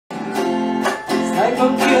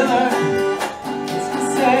psycho killer used to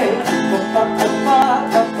say, run,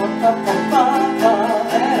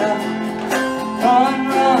 run,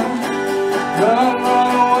 run, run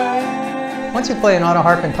away. Once you play an auto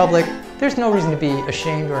harp in public, there's no reason to be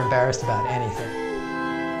ashamed or embarrassed about anything.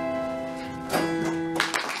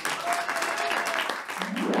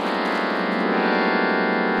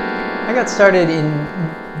 I got started in,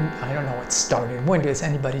 I don't know what started. When does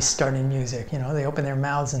anybody start in music? You know, they open their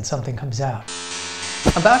mouths and something comes out.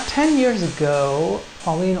 About 10 years ago,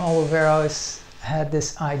 Pauline Oliveros had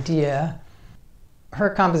this idea. Her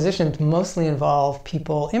compositions mostly involve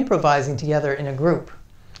people improvising together in a group.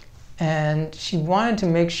 And she wanted to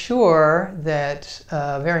make sure that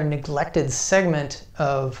a very neglected segment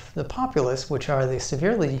of the populace, which are the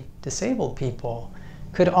severely disabled people,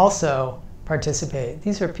 could also participate.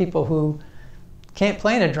 These are people who can't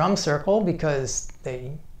play in a drum circle because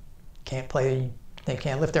they can't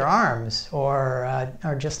lift their arms, or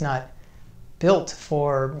are just not built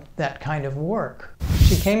for that kind of work.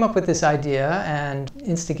 She came up with this idea and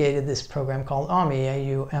instigated this program called AUMI,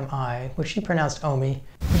 A-U-M-I, which she pronounced OMI.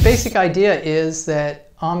 The basic idea is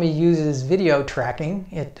that AUMI uses video tracking.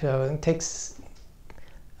 It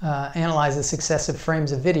analyzes successive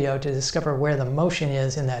frames of video to discover where the motion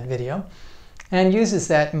is in that video, and uses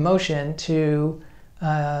that motion to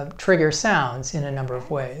trigger sounds in a number of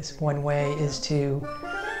ways. One way is to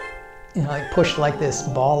push like this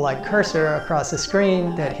ball-like cursor across the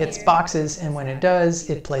screen that hits boxes, and when it does,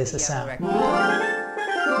 it plays the sound.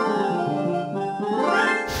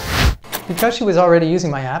 Because she was already using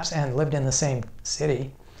my apps and lived in the same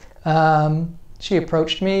city, she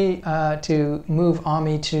approached me to move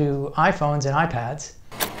AUMI to iPhones and iPads.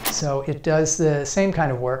 So it does the same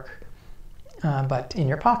kind of work, but in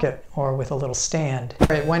your pocket or with a little stand.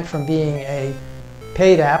 It went from being a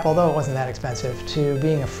paid app, although it wasn't that expensive, to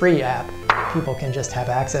being a free app. People can just have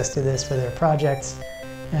access to this for their projects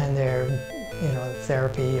and their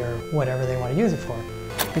therapy or whatever they want to use it for.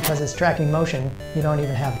 Because it's tracking motion, you don't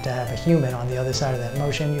even have to have a human on the other side of that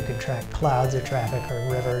motion. You can track clouds or traffic or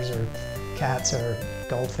rivers or cats or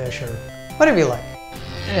goldfish or whatever you like.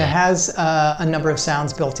 It has a number of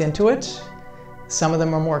sounds built into it. Some of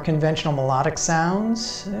them are more conventional melodic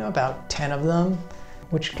sounds, about 10 of them,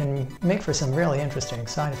 which can make for some really interesting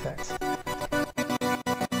side effects.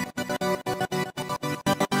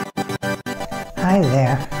 Hi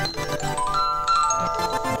there.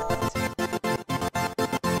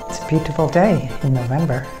 It's a beautiful day in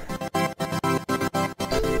November.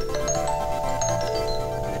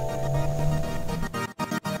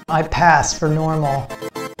 I pass for normal.